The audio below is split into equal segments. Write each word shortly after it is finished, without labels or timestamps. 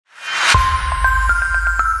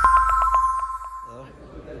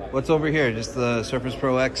What's over here? Just the Surface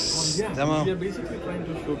Pro X demo? We are basically trying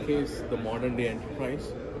to showcase the modern day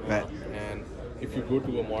enterprise. Right. And if you go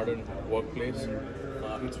to a modern workplace,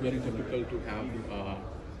 it's very typical to have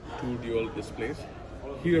two dual displays.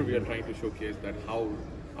 Here we are trying to showcase that how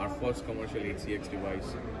our first commercial HCX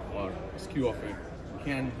device or SKU of it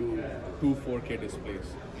can do two 4K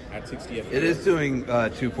displays at 60 FPS. It is doing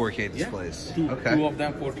two 4K displays. Yeah, two of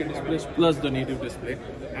them 4K displays plus the native display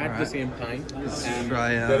at the same time. And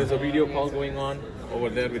there is a video call going on over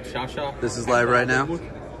there with Shasha. This is live right now?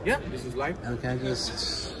 Yeah, this is live. Okay,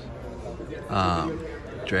 just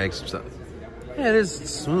drag some stuff. Yeah, it is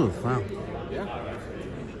smooth. Wow. Yeah.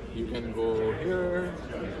 You can go here.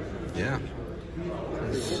 Yeah.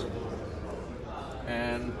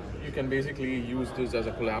 And you can basically use this as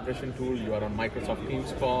a collaboration tool. You are on Microsoft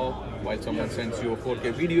Teams call. While someone sends you a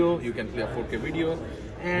 4K video, you can play a 4K video.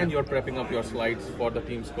 And you're prepping up your slides for the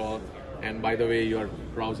Teams call. And by the way, you're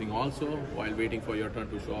browsing also while waiting for your turn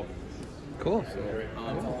to show up. Cool. So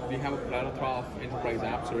we have a plethora of enterprise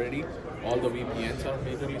apps already. All the VPNs are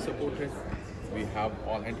majorly supported. We have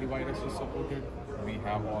all antiviruses supported. We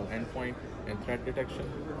have all endpoint and threat detection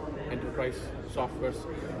enterprise softwares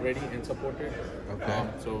ready and supported. Okay.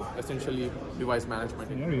 So essentially device management.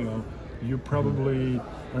 Scenario, you probably,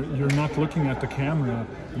 you're not looking at the camera,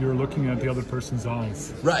 you're looking at the other person's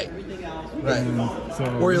eyes. Right. Right.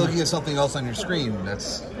 Or you're looking at something else on your screen.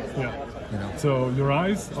 That's, you know. So your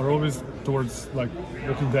eyes are always towards, like,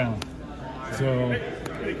 looking down. So.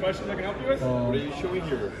 Any questions I can help you with? What are you showing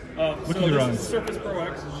here? Look at your eyes. This is Surface Pro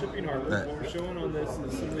X shipping hardware. What we're showing on this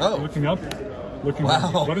is looking up. Looking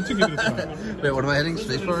up. Why don't you give it a try? Wait, what am I hitting?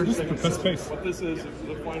 Space bar? Press space. What this is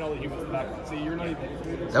find all the humans back. See, you're not even.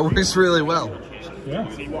 That works really well. Yeah.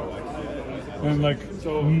 See, you walk like. And like,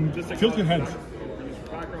 so just tilt your head.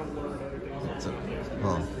 Background blur and everything. So,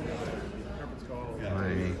 well,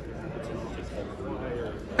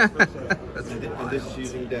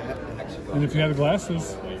 and if you had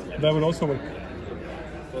glasses, that would also work.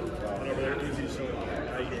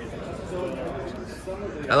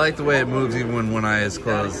 I like the way it moves even when one eye is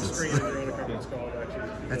closed.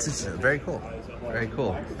 That's very cool. Very cool.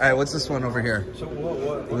 All right, what's this one over here?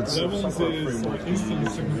 That one is instant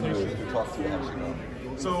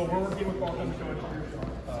segmentation. So we're working with Qualcomm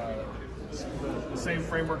the same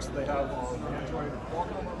frameworks that they have on the Android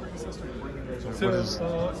Qualcomm operating system. So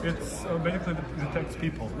it's basically detects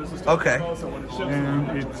people. Okay.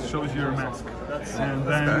 And it shows your mask. And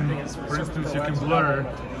then, for instance, you can blur.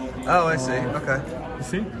 Oh, I see. Okay. You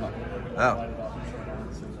see? Oh.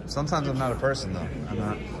 Sometimes I'm not a person, though. I'm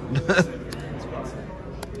not.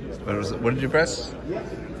 What did you press?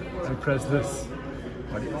 I pressed this.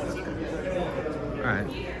 All right.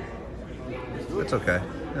 That's okay.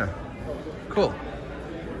 Yeah. Cool.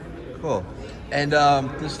 Cool. And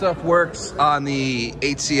this stuff works on the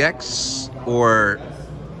HCX or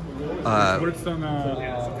works on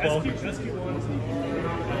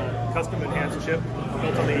custom enhanced chip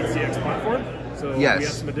built on the HCX platform. So we have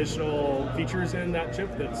some additional features in that chip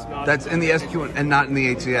that's in the SQ and not in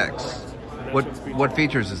the HCX. What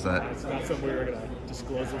features is that? It's not something we're going to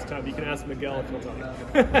disclose this time. You can ask Miguel if he'll tell you.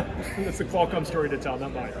 It's a Qualcomm story to tell,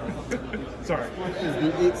 not mine. Sorry. What is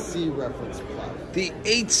the 8C reference platform? The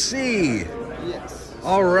 8C. Yes.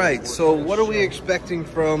 All right. So what are we expecting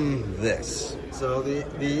from this? So the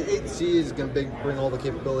 8C is going to bring all the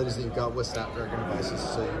capabilities that you've got with Snapdragon devices.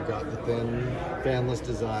 So you've got the thin, fanless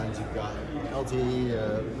designs. You've got LTE,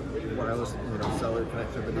 wireless, cellular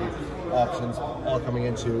connectivity options, all coming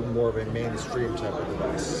into more of a mainstream type of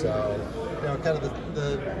device. So, kind of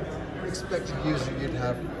the expected user you'd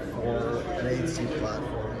have for an 8C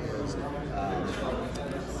platform is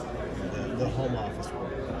the home office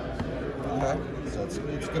world. Okay. So it's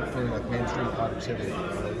good for like mainstream productivity.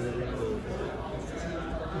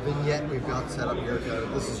 Vignette we've got set up here.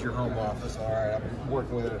 This is your home office. All right, I'm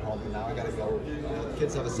working with it at home, and now I got to go. The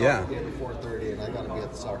kids have a soccer game at 4:30, and I got to be at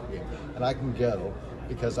the soccer game, and I can go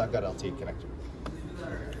because I've got LTE connected.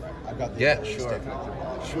 Right. I've got the sure.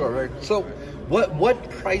 connected. Sure. Right. So, what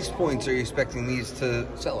price points are you expecting these to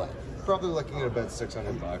sell at? Probably looking at about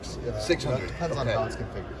 $600. $600. Depends on how it's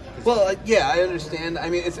configured. Well, yeah, I understand. I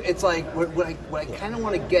mean, it's like what I kind of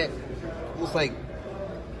want to get almost like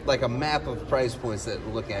a map of price points that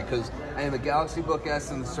we're looking at, because I have a Galaxy Book S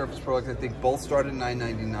and the Surface Pro X. I think both start at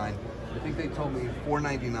 $999. I think they told me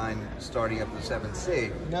 $499 starting up to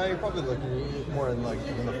 7C. No, you're probably looking more in like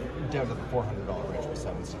down to the $400 range with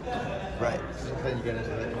 7C. Right. Then you get into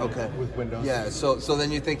the with Windows. Yeah. So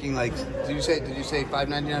then you're thinking like, did you say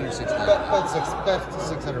 $599 or $699? About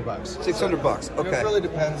 $600. $600. Okay. It really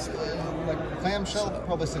depends. like clamshell,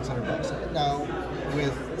 probably $600. Now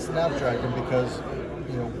with Snapdragon, because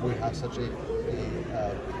we have such an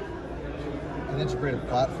integrated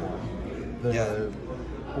platform, the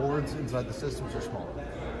boards inside the systems are smaller.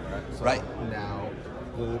 Right. So now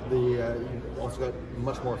you also got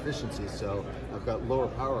much more efficiency, so I've got lower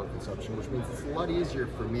power consumption, which means it's a lot easier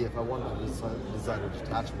for me if I want to design a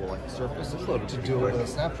detachable like Surface to do it with a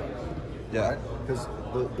Snapdragon. Yeah. Because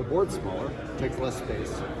the board's smaller, takes less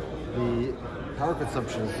space, the power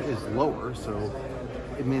consumption is lower, so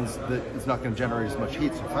it means that it's not going to generate as much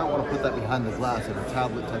heat. So if I want to put that behind the glass in a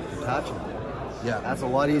tablet type detachable, that's a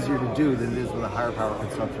lot easier to do than it is with a higher power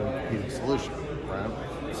consumption heating solution, right?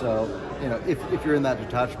 So, if you're in that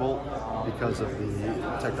detachable, because of the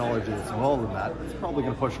technology that's involved in that, it's probably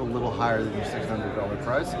going to push a little higher than your $600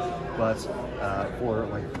 price. But for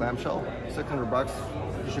like clamshell, $600,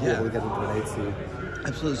 you should be able to get into an 8C.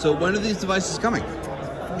 Absolutely. So when are these devices coming?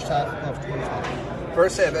 First half of 2020.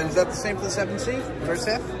 First half, and is that the same for the 7C? First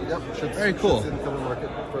half? Yep. Very cool.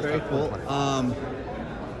 Very cool.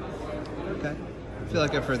 Okay. I feel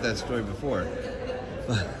like I've heard that story before.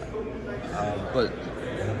 But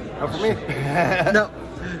not for me.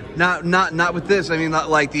 No, not with this. I mean, not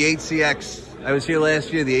like the 8CX. I was here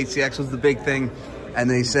last year. The 8CX was the big thing, and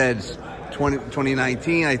they said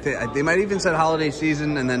 2019. I think they might even said holiday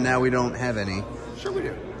season, and then now we don't have any. Sure, we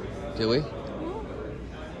do. Do we?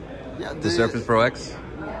 Yeah. The Surface Pro X.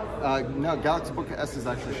 No, Galaxy Book S is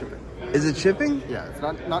actually shipping. Is it shipping? Yeah, it's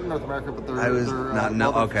not in North America, but they're not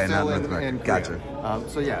North America. Gotcha.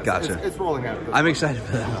 So yeah, gotcha. It's rolling out. I'm excited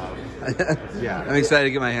for that. Yeah, I'm excited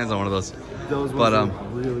to get my hands on one of those. Those are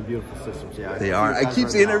really beautiful systems. Yeah, they are. I keep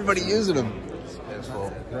seeing everybody using them. It's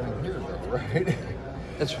running here though, right?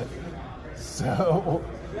 That's right. So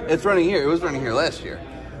it's running here. It was running here last year,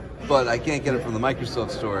 but I can't get it from the Microsoft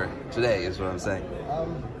store today. Is what I'm saying. I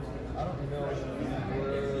don't know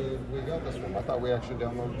where we got this from. I thought we actually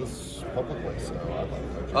downloaded this publicly, so I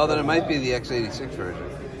thought. Then it might be the x86 version.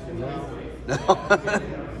 No. All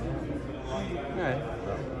right.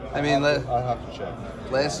 I mean, I'll have to check.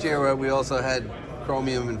 Last year we also had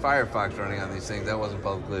Chromium and Firefox running on these things. That wasn't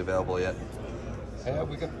publicly available yet. Yeah,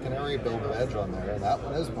 we got the Canary build with Edge on there, and that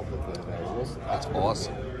one is publicly available. That's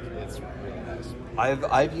awesome. It's really nice.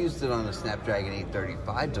 I've used it on a Snapdragon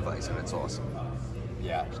 835 device, and it's awesome.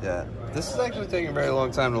 Yeah. Yeah. This is actually taking a very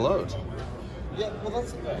long time to load. Yeah, well,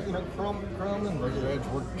 that's Chrome and regular Edge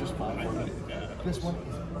work just fine for me. This one,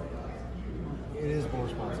 it is more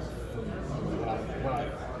responsive. When I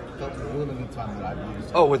felt the limited time that I've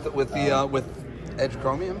used. Oh, with Edge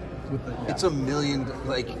Chromium. It's a million,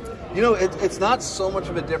 it's not so much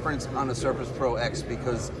of a difference on a Surface Pro X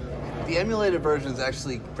because the emulated version is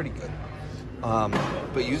actually pretty good.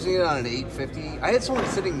 But using it on an 850, I had someone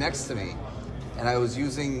sitting next to me, and I was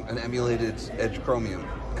using an emulated Edge Chromium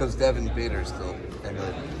because Devin Bader still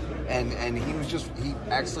emulated, and he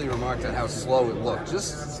actually remarked on how slow it looked,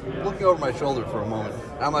 just looking over my shoulder for a moment.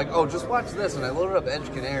 And I'm like, oh, just watch this, and I loaded up Edge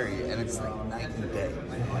Canary, and it's like night and day.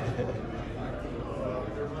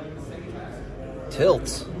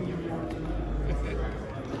 Tilt.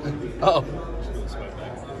 Oh.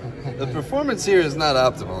 The performance here is not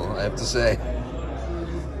optimal, I have to say.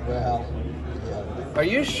 Well, yeah. Are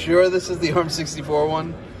you sure this is the ARM64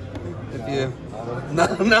 one? No,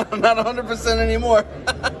 not 100% anymore.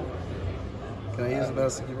 Can I use the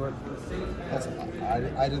mouse and keyboard?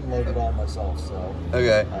 I didn't load it all myself, so.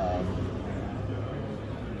 Okay.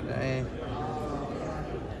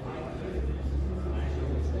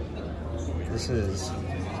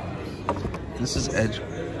 This is Edge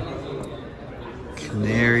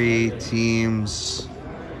Canary Teams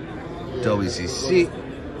WCC.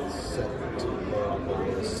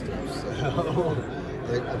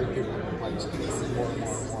 I think people are playing more and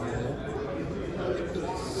more.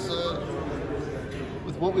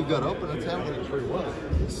 With what we've got open, it's handling pretty well.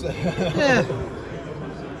 Yeah.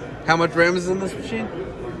 How much RAM is in this machine?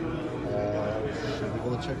 Should we be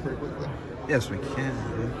able to check pretty quickly? Yes, we can.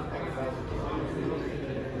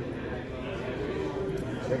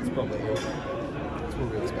 That's probably that's what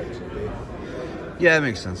we expect it to be. Yeah, that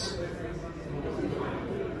makes sense.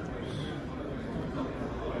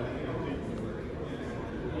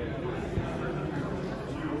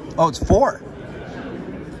 Oh, it's 4.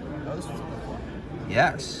 Oh, this was 4.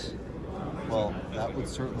 Yes. Well, that would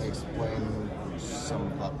certainly explain some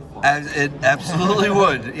of that performance. As it absolutely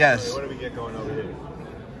would, yes. What do we get going over here?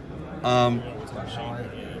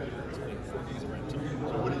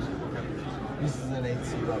 This is an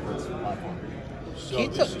 8C reference platform. So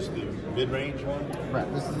this is the mid-range one? Right,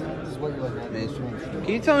 this is what you're looking at.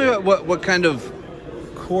 Can you tell me what kind of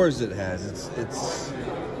cores it has? It's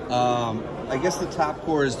I guess the top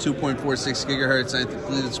core is 2.46 gigahertz. I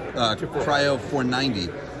believe it's Cryo 490.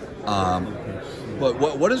 But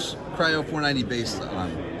what is Cryo 490 based on?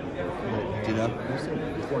 Do you know?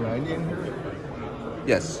 490 in here?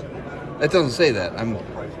 Yes. That doesn't say that. I'm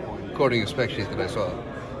quoting a spec sheet that I saw.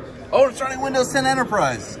 Oh, it's running Windows 10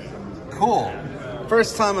 Enterprise. Cool.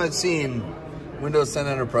 First time I've seen Windows 10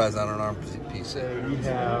 Enterprise on an ARM PC. We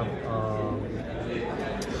have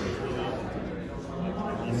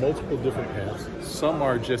multiple different paths. Some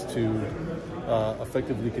are just to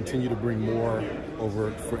effectively continue to bring more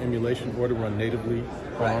over for emulation or to run natively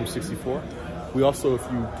on ARM64. We also, if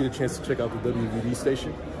you get a chance to check out the WVD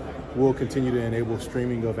station, we'll continue to enable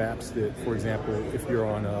streaming of apps that, for example, if you're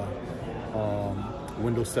on a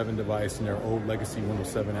Windows 7 device and there are old legacy Windows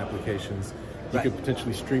 7 applications, you could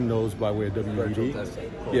potentially stream those by way of WVD.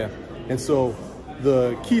 Cool. Yeah, and so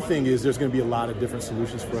the key thing is there's going to be a lot of different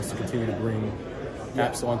solutions for us to continue to bring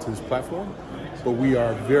apps onto this platform, but we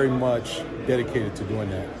are very much dedicated to doing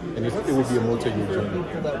that, and it will be a multi-year journey.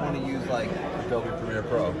 People that want to use like Adobe Premiere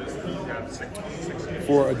Pro.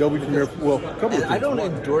 For Adobe Premiere, well, a couple of things. I don't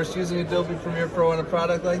endorse using Adobe Premiere Pro on a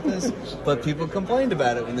product like this, but people complained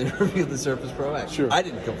about it when they reviewed the Surface Pro X. Sure. I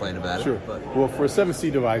didn't complain about it. But. Well, for a 7C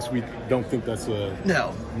device, we don't think that's a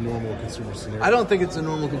normal consumer scenario. I don't think it's a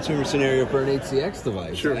normal consumer scenario for an 8CX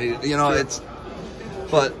device. Sure. It's...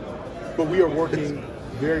 But we are working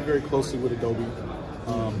very, very closely with Adobe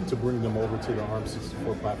to bring them over to the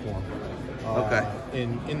ARM64 platform.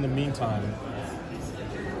 In the meantime,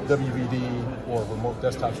 WVD or remote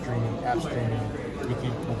desktop streaming, app streaming, we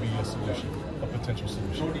think will be a solution, a potential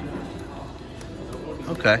solution.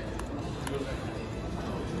 Okay.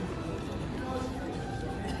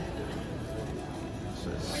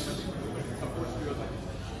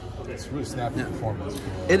 It's really snappy performance.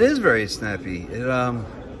 It is very snappy. It oh,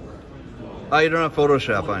 you don't have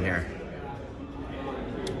Photoshop on here.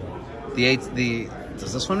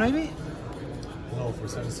 Does this one maybe? No, for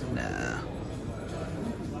 7C. Nah.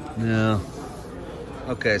 No.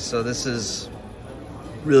 Okay, so this is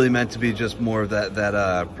really meant to be just more of that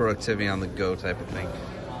productivity on the go type of thing.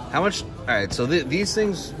 How much? All right, so these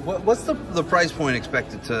things. What's the price point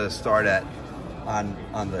expected to start at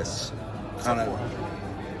on this?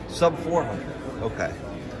 Sub 400. Okay.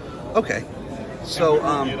 Okay. So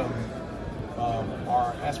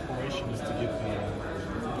our aspiration is to get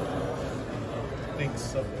the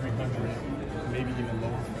sub 300. Maybe even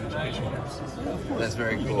lower for education purposes. That's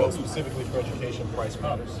very cool. We know specifically for education price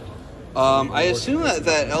matters. I assume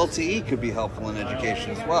that LTE could be helpful in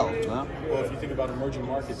education as well. Huh? Well, if you think about emerging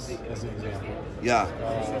markets as an example,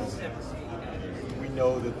 we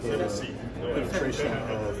know that the penetration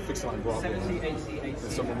of fixed line broadband in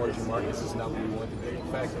some emerging markets is not what we want to be. In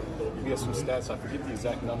fact, we have some stats, I forget the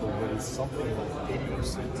exact number, but it's something like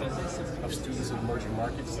 80% of students in emerging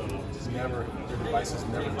markets their devices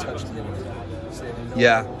never touch the internet. So they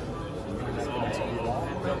know internet connectivity at all.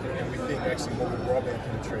 And we think actually mobile broadband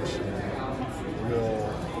penetration will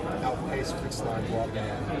outpace fixed line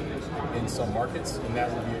broadband in some markets, and that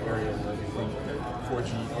will be an area where we think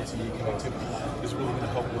 4G LTE connectivity is really going to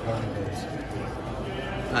help with learning those.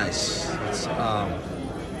 Nice.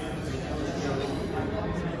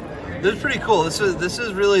 This is pretty cool. This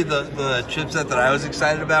is really the chipset that I was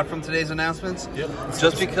excited about from today's announcements. Yep.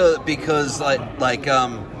 Just because like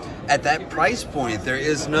at that price point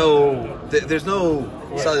there's no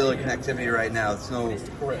cellular connectivity right now. There's no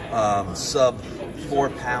sub 4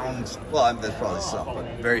 pounds. Well, there's probably some, but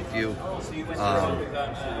very few.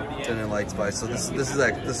 Thin light device. So this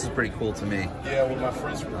is pretty cool to me. Yeah, what my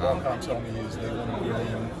friends from Qualcomm tell me is they want to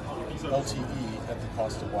bring LTE at the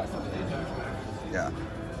cost of Wi-Fi. Yeah.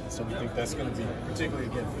 So we think that's going to be, particularly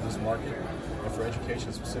again for this market and for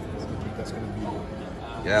education specifically, we think that's going to be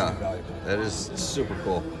valuable. That is super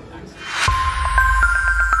cool.